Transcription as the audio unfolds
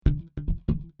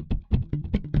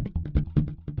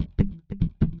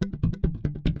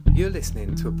You're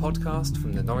listening to a podcast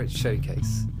from the Norwich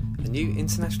Showcase, a new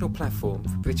international platform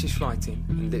for British writing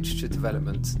and literature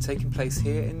development taking place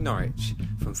here in Norwich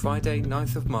from Friday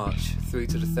 9th of March through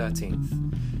to the 13th,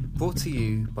 brought to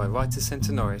you by Writers'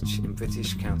 Centre Norwich in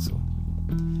British Council.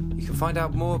 You can find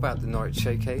out more about the Norwich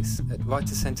Showcase at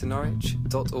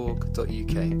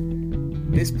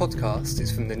writerscenternorwich.org.uk. This podcast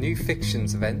is from the New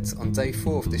Fictions event on day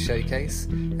 4 of the showcase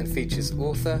and features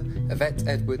author Yvvette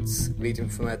Edwards reading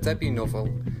from her debut novel,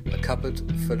 A Cupboard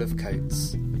Full of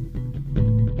Coats.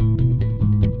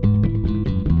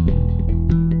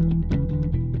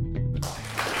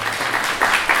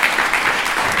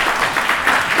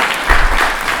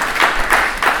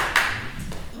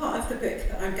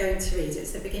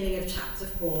 It's the beginning of chapter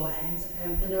 4,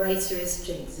 and the narrator is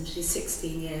Jinx, and she's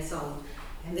 16 years old.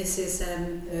 And this is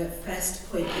the first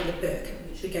point in the book at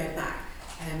which we go back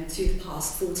to the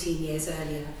past 14 years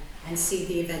earlier and see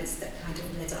the events that kind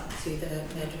of led up to the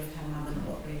murder of her mum and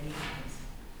what really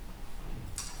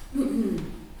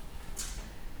happened.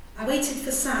 I waited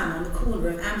for Sam on the corner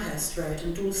of Amherst Road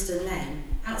and Dalston Lane,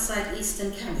 outside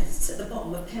Eastern Chemists at the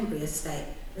bottom of Pembury Estate,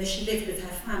 where she lived with her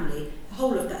family, the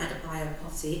whole of the Adebayo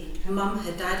posse, her mum,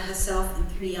 her dad, herself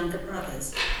and 3 younger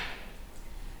brothers.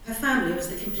 Her family was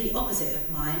the complete opposite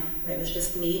of mine, where it was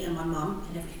just me and my mum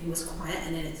and everything was quiet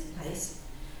and in its place.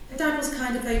 Her dad was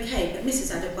kind of okay, but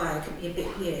Mrs. Adebayo could be a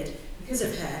bit weird. Because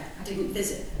of her, I didn't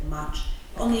visit them much.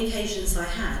 But on the occasions I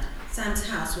had, Sam's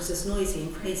house was as noisy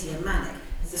and crazy and manic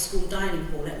as the school dining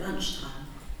hall at lunchtime.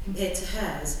 Compared to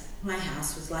hers, my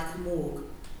house was like a morgue.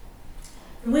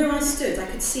 From where I stood, I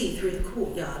could see through the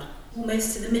courtyard,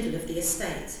 almost to the middle of the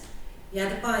estate. The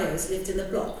Adebayos lived in the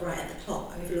block right at the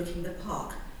top, overlooking the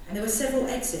park, and there were several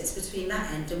exits between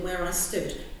that end and where I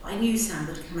stood, but I knew Sam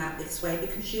would come out this way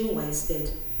because she always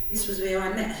did. This was where I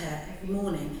met her every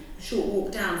morning, a short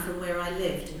walk down from where I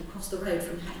lived and across the road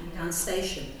from Hackney Down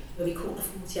Station, where we caught the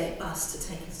 48 bus to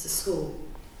take us to school.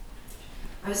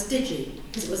 I was digi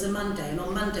because it was a Monday, and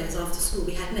on Mondays after school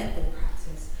we had netball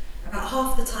practice. About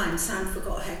half the time, Sam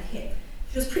forgot her kit.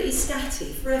 She was pretty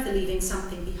scatty, forever leaving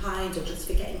something behind or just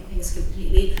forgetting things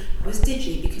completely. I was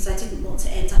digi because I didn't want to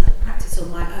end up at practice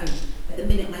on my own, but the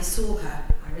minute I saw her,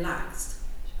 I relaxed.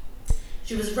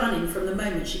 She was running from the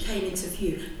moment she came into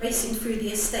view, racing through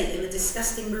the estate in the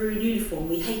disgusting maroon uniform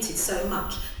we hated so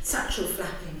much, satchel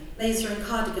flapping, blazer and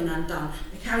cardigan undone,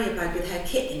 the carrier bag with her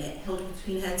kit in it held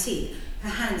between her teeth, her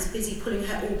hands busy pulling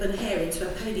her auburn hair into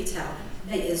a ponytail,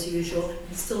 late as usual,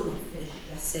 and still not finished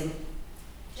dressing.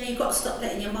 "Jay, you've got to stop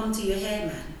letting your mum do your hair,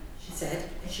 man," she said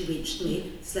as she reached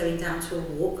me, slowing down to a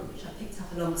walk, which I picked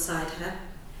up alongside her.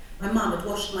 My mum had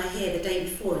washed my hair the day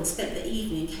before and spent the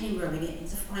evening cane-rowing it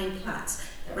into fine plaits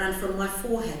that ran from my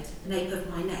forehead to the nape of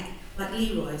my neck, like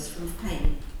Leroy's from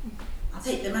Fame. "I'll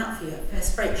take them out for you at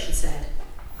first break," she said.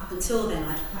 Up until then,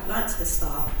 I'd quite liked the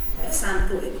style, but if Sam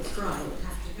thought it was dry, it would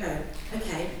have to go.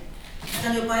 "Okay.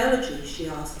 Done your biology?" she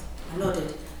asked. I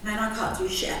nodded. "Man, I can't do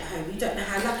shit at home. You don't know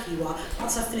how lucky you are.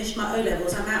 Once I've finished my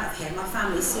O-levels, I'm out of here. My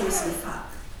family's seriously fucked."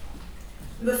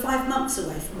 We were 5 months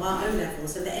away from our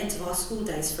O-levels and the end of our school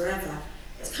days forever.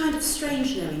 It's kind of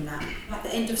strange knowing that, like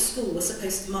the end of school was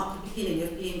supposed to mark the beginning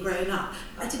of being grown up,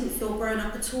 but I didn't feel grown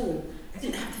up at all. I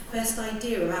didn't have the first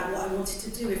idea about what I wanted to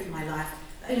do with my life.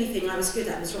 The only thing I was good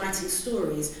at was writing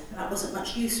stories, but that wasn't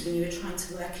much use when you were trying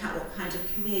to work out what kind of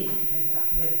career you could end up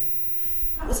with.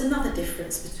 That was another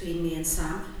difference between me and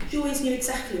Sam. She always knew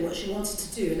exactly what she wanted to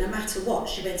do, and no matter what,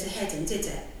 she went ahead and did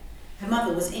it. Her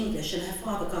mother was English and her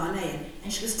father Ghanaian,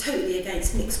 and she was totally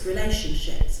against mixed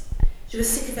relationships. She was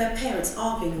sick of her parents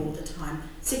arguing all the time,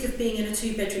 sick of being in a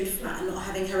 2-bedroom flat and not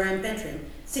having her own bedroom,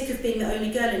 sick of being the only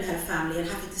girl in her family and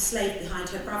having to slave behind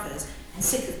her brothers, and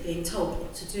sick of being told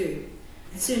what to do.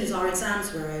 As soon as our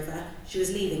exams were over, she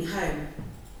was leaving home.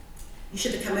 "You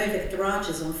should have come over the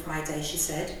garages on Friday," she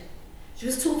said. She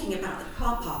was talking about the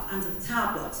car park under the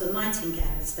tower blocks on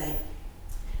Nightingale Estate.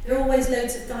 There are always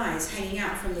loads of guys hanging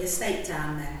out from the estate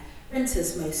down there,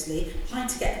 renters mostly, trying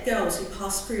to get the girls who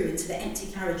pass through into the empty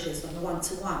garages on the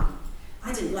 1-to-1.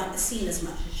 I didn't like the scene as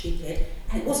much as she did,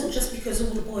 and it wasn't just because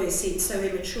all the boys seemed so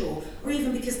immature, or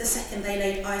even because the second they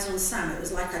laid eyes on Sam, it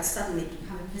was like I'd suddenly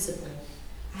become invisible.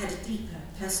 I had a deeper,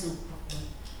 personal problem: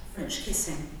 French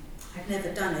kissing. I'd never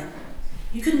done it.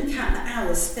 You couldn't count the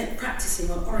hours spent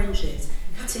practicing on oranges,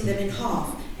 cutting them in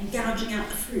half, and gouging out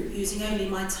the fruit using only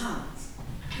my tongue.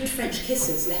 Good French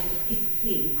kissers left the pith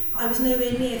clean, but I was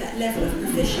nowhere near that level of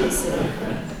proficiency.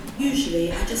 Usually,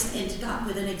 I just ended up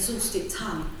with an exhausted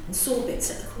tongue and sore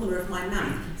bits at the corner of my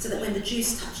mouth, so that when the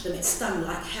juice touched them, it stung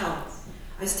like hell.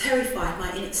 I was terrified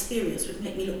my inexperience would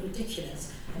make me look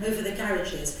ridiculous, and over the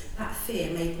garages, that fear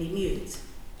made me mute.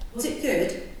 Was it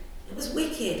good? It was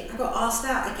wicked. I got asked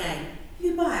out again.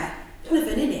 Who by?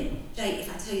 Donovan, innit? Jake,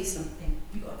 if I tell you something,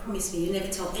 you've got to promise me you never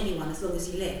tell anyone as long as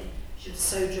you live. She was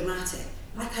so dramatic.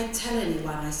 Like I'd tell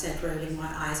anyone, I said, rolling my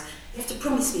eyes. You have to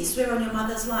promise me, swear on your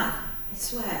mother's life. I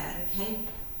swear, okay?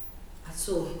 I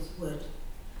saw his wood.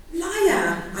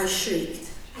 Liar, I shrieked.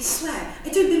 I swear, I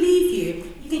don't believe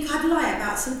you. You think I'd lie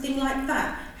about something like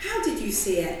that? How did you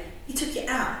see it? He took it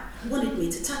out. He wanted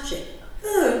me to touch it.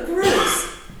 Oh,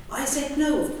 gross. I said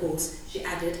no, of course, she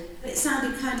added, but it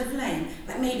sounded kind of lame,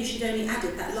 like maybe she'd only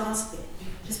added that last bit,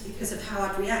 just because of how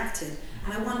I'd reacted,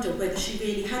 and I wondered whether she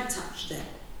really had touched it.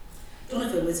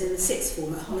 Donovan was in the sixth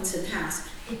form at Homerton House.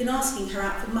 He'd been asking her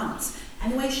out for months,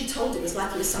 and the way she told it was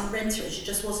like it was some renter and she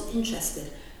just wasn't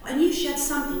interested. I knew she had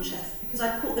some interest, because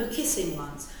I'd caught them kissing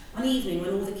once, one evening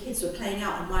when all the kids were playing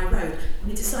out on my road, and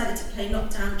we decided to play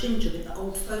knockdown ginger with the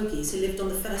old fogies who lived on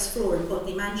the first floor in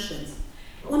Bodley Mansions.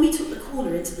 But when we took the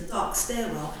corner into the dark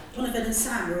stairwell, Donovan and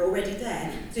Sam were already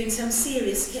there, doing some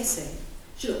serious kissing.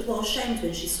 She looked well shamed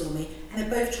when she saw me, and they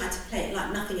both tried to play it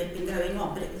like nothing had been going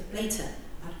on, but it was blatant.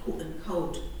 I'd caught them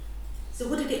cold. So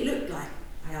what did it look like?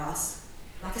 I asked.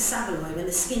 Like a saveloy when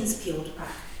the skin's peeled back.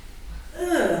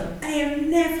 Ugh, I am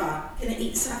never going to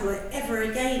eat saveloy ever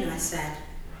again, I said.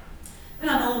 When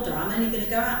I'm older, I'm only going to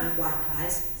go out with white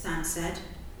guys, Sam said.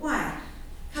 Why?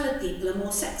 Coloured people are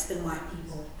more sex than white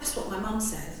people. That's what my mum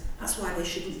says. That's why they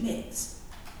shouldn't mix.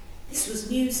 This was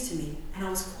news to me, and I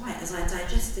was quiet as I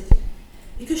digested it.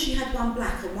 Because she had one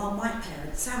black and one white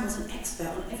parent, Sam was an expert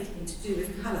on everything to do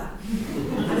with colour.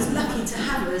 I was lucky to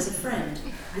have her as a friend.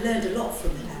 I learned a lot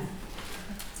from her.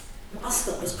 The bus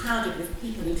stop was crowded with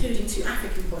people, including two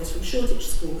African boys from Shoreditch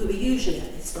School who were usually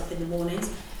at this stop in the mornings.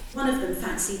 One of them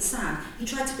fancied Sam. He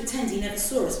tried to pretend he never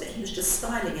saw us, but he was just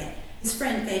styling it. His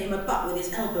friend gave him a butt with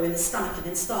his elbow in the stomach and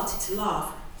then started to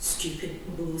laugh.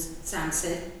 Stupid bulls, Sam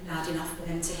said, loud enough for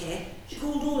them to hear. She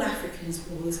called all Africans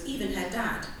bulls, even her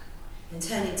dad. Then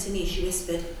turning to me, she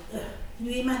whispered, "Ugh, can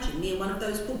you imagine me and one of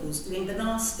those bulls doing the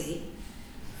nasty?"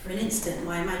 For an instant,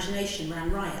 my imagination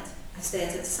ran riot. I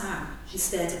stared at Sam. She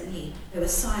stared at me. There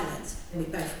was silence, and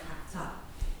we both cracked up.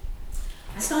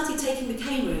 I started taking the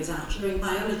cane rows out during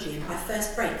biology, and by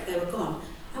first break, they were gone.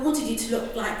 I wanted you to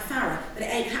look like Farah, but it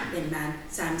ain't happening, man,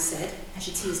 Sam said, as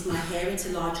she teased my hair into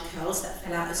large curls that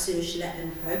fell out as soon as she let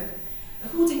them grow.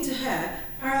 According to her,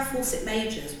 Farah Fawcett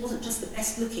Majors wasn't just the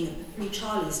best looking of the three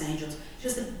Charlie's Angels, she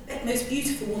was the most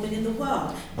beautiful woman in the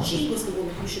world. She was the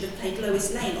woman who should have played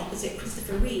Lois Lane opposite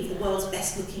Christopher Reeve, the world's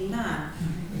best looking man.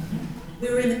 We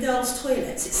were in the girls'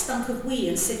 toilets. It stunk of wee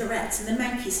and cigarettes and the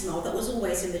manky smell that was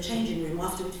always in the changing room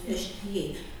after we'd finished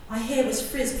PE. My hair was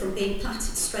frizzed from being plaited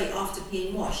straight after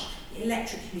being washed. The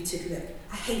electrocuted look.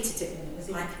 I hated it when it was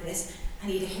like this. I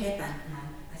need a hairband, man,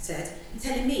 I said. You're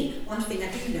telling me one thing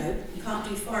I do know, you can't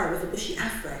do Farah with a bushy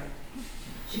afro.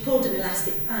 She pulled an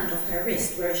elastic band off her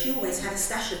wrist, whereas she always had a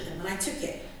stash of them, and I took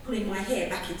it, pulling my hair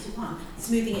back into one,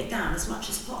 smoothing it down as much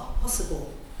as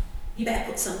possible. You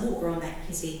better put some water on that,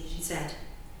 Kizzy, she said.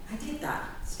 I did that,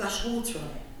 splashed water on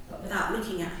it, but without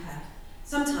looking at her.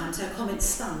 Sometimes her comments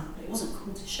stung, but it wasn't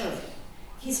cool to show it.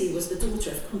 Kizzy was the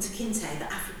daughter of Kunta Kinte, the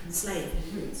African slave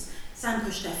with roots. Sam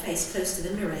pushed her face close to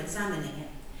the mirror, examining it.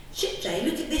 Shit, Jay,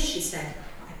 look at this, she said.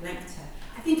 I blanked her.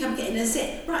 I think I'm getting a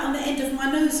zit right on the end of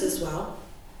my nose as well.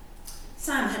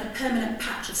 Sam had a permanent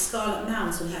patch of scarlet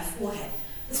mounds on her forehead.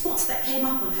 The spots that came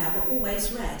up on her were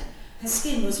always red. Her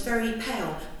skin was very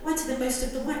pale, whiter than most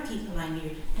of the white people I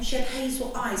knew, and she had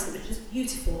hazel eyes that were just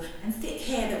beautiful, and thick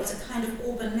hair that was a kind of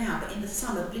auburn now, but in the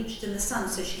summer bleached in the sun,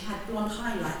 so she had blonde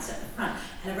highlights at the front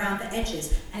and around the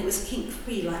edges, and it was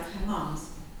kink-free like her mum's.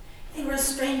 They were a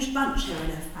strange bunch, her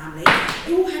and her family.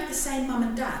 They all had the same mum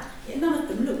and dad, yet none of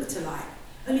them looked alike.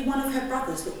 Only one of her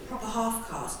brothers looked proper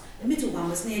half-caste. The middle one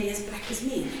was nearly as black as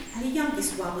me, and the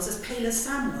youngest one was as pale as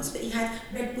Sam was, but he had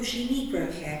red bushy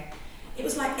Negro hair. It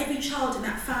was like every child in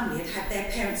that family had had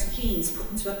their parents' genes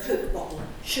put into a Coke bottle,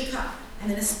 shook up,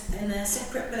 and then a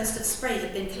separate burst of spray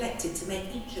had been collected to make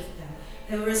each of them.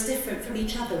 They were as different from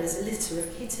each other as a litter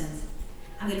of kittens.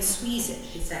 I'm going to squeeze it,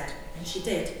 she said, and she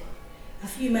did. A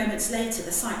few moments later,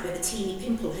 the site where the teeny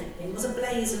pimple had been was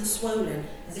ablaze and swollen,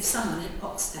 as if someone had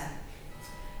boxed her.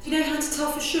 Do you know how to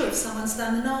tell for sure if someone's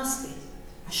done the nasty?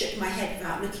 I shook my head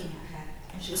without looking at her,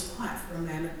 and she was quiet for a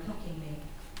moment, clocking me.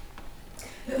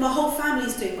 But my whole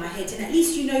family's doing my head in. At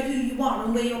least you know who you are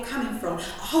and where you're coming from. A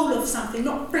whole of something,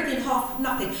 not friggin' half of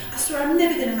nothing. I swear I'm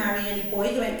never going to marry any boy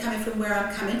who ain't coming from where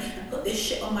I'm coming and put this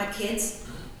shit on my kids.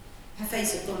 Her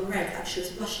face had gone red, like she was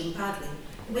blushing badly,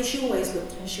 the way she always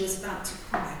looked when she was about to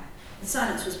cry. The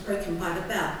silence was broken by the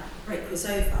bell. The break was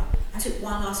over. I took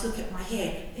one last look at my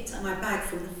hair, picked up my bag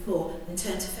from the floor, and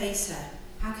turned to face her.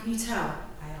 How can you tell?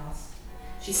 I asked.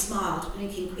 She smiled,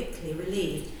 blinking quickly,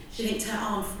 relieved. She linked her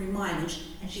arm through mine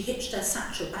and she hitched her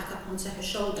satchel back up onto her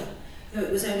shoulder. Though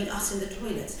it was only us in the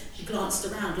toilets, she glanced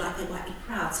around like there might be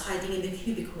crowds hiding in the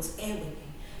cubicles, air-whipping.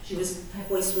 Her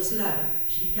voice was low.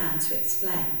 She began to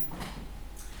explain.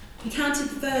 We counted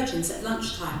the virgins at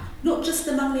lunchtime, not just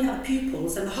among the other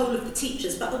pupils and the whole of the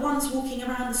teachers, but the ones walking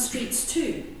around the streets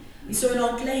too. We saw an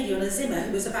old lady on a Zimmer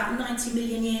who was about 90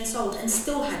 million years old and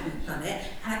still hadn't done it,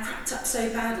 and I cracked up so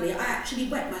badly I actually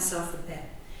wet myself a bit.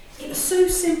 It was so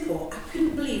simple, I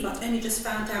couldn't believe I'd only just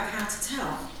found out how to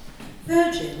tell.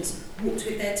 Virgins walked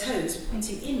with their toes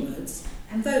pointing inwards,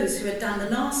 and those who had done the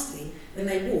nasty, when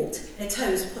they walked, their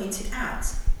toes pointed out.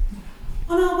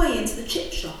 On our way into the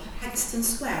chip shop at Haggerston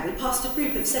Square, we passed a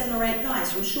group of 7 or 8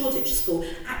 guys from Shoreditch School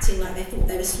acting like they thought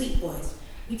they were sweet boys.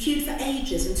 We queued for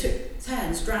ages and took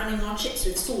turns drowning our chips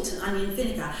with salt and onion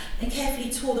vinegar, and carefully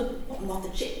tore the bottom of the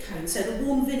chip cone so the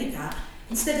warm vinegar,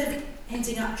 instead of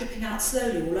ending up dripping out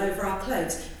slowly all over our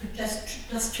clothes, could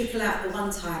just trickle out the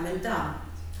one time and done.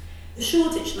 The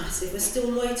Shoreditch Massive was still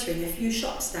loitering a few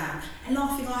shops down, and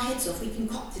laughing our heads off, we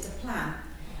concocted a plan.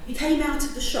 We came out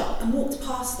of the shop and walked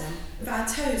past them with our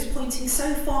toes pointing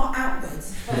so far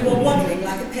outwards we were waddling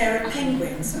like a pair of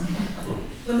penguins.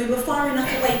 When we were far enough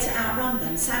away to outrun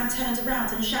them, Sam turned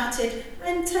around and shouted,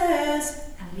 "Renters!"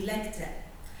 and we legged it.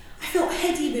 I felt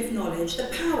heady with knowledge, the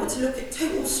power to look at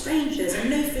total strangers and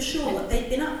know for sure what they'd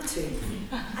been up to.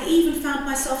 I even found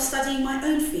myself studying my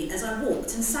own feet as I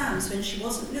walked and Sam's when she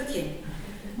wasn't looking.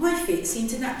 My feet seemed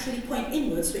to naturally point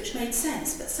inwards, which made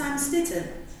sense, but Sam's didn't.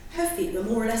 Her feet were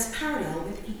more or less parallel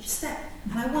with each step,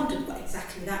 and I wondered what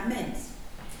exactly that meant.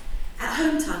 At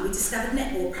home time, we discovered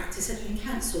netball practice had been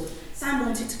cancelled. Sam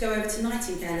wanted to go over to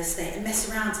Nightingale Estate and mess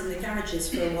around in the garages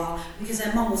for a while because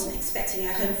her mum wasn't expecting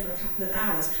her home for a couple of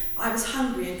hours. I was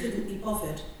hungry and couldn't be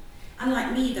bothered.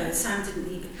 Unlike me though, Sam didn't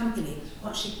need the company.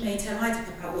 Once she'd made her mind up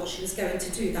about what she was going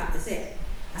to do, that was it.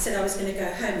 I said I was going to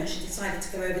go home and she decided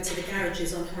to go over to the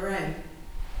garages on her own.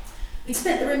 We'd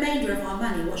spent the remainder of our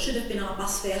money, what should have been our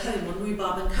bus fare home, on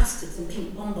rhubarb and custards and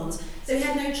pink bonbons, so we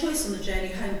had no choice on the journey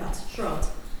home but to trot.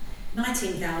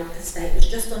 Nightingale Estate was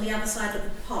just on the other side of the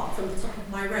park from the top of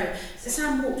my road, so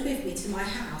Sam walked with me to my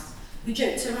house. We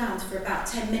joked around for about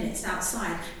 10 minutes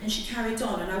outside, and she carried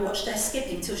on, and I watched her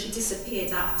skipping till she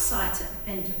disappeared out of sight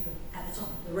at the top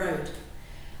of the road.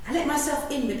 I let myself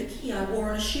in with the key I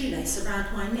wore on a shoelace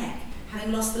around my neck,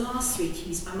 having lost the last 3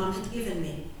 keys my mum had given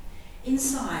me.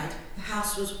 Inside, the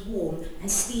house was warm and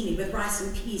steamy with rice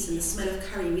and peas and the smell of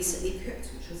curry recently cooked,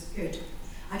 which was good.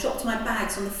 I dropped my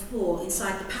bags on the floor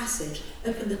inside the passage,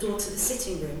 opened the door to the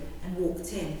sitting room and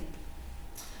walked in.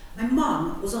 My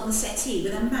mum was on the settee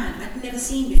with a man I'd never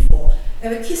seen before. They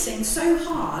were kissing so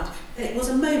hard that it was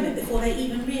a moment before they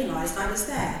even realised I was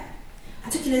there. I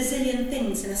took in a zillion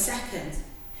things in a second.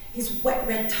 His wet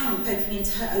red tongue poking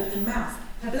into her open mouth,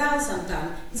 her blouse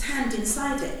undone, his hand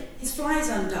inside it, his flies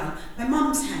undone, my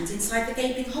mum's hand inside the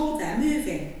gaping hole there,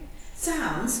 moving.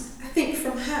 Sounds, I think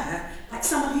from her, like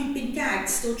someone who'd been gagged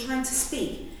still trying to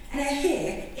speak, and her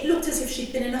hair, it looked as if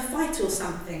she'd been in a fight or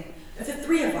something. Of the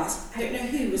 3 of us, I don't know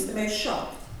who was the most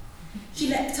shocked. She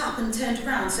leapt up and turned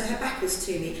around so her back was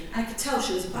to me, and I could tell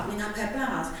she was buttoning up her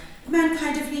blouse. The man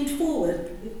kind of leaned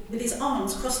forward with his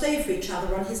arms crossed over each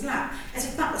other on his lap, as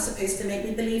if that was supposed to make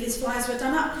me believe his flies were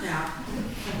done up now.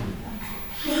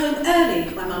 "You're home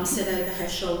early," my mum said over her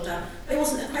shoulder. It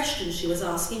wasn't a question she was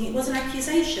asking, it was an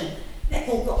accusation.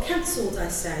 "Netball got cancelled," I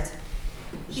said.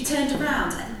 She turned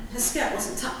around and her skirt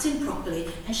wasn't tucked in properly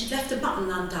and she'd left a button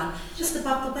undone, just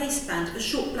above the waistband of a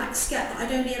short black skirt that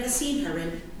I'd only ever seen her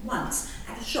in once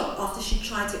at the shop after she'd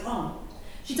tried it on.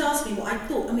 She'd asked me what I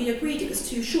thought and we agreed it was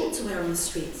too short to wear on the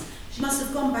streets. She must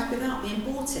have gone back without me and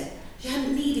bought it. She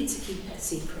hadn't needed to keep it a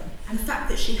secret, and the fact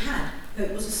that she had, though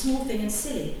it was a small thing and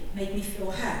silly, made me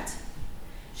feel hurt.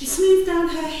 She smoothed down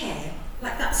her hair,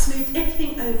 like that smoothed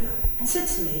everything over, and said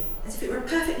to me, as if it were a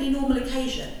perfectly normal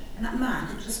occasion, and that man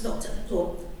had just knocked at the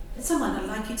door, "There's someone I'd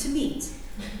like you to meet.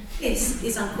 This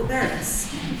is Uncle Beres."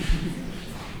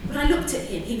 When I looked at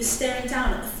him, he was staring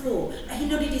down at the floor, and he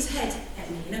nodded his head at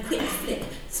me in a quick flick,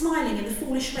 smiling in the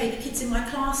foolish way the kids in my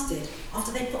class did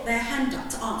after they put their hand up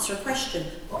to answer a question,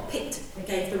 got picked and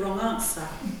gave the wrong answer.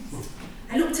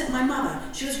 I looked at my mother.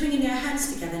 She was wringing her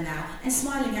hands together now and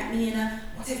smiling at me in a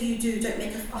 "whatever you do, don't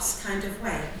make a fuss" kind of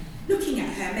way. Looking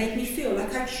at her made me feel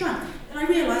like I'd shrunk, and I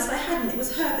realised I hadn't. It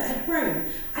was her that had grown.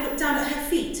 I looked down at her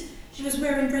feet. She was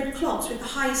wearing red clogs with the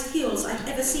highest heels I'd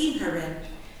ever seen her in.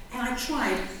 And I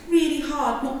tried really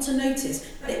hard not to notice,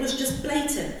 but it was just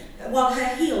blatant that while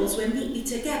her heels were neatly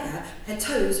together, her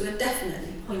toes were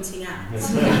definitely pointing out.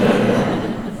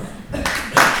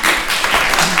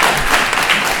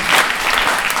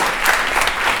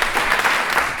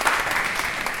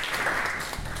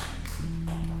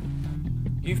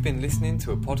 You've been listening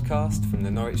to a podcast from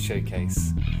the Norwich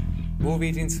Showcase. More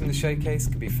readings from the showcase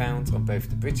can be found on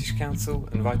both the British Council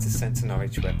and Writers' Centre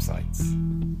Norwich websites.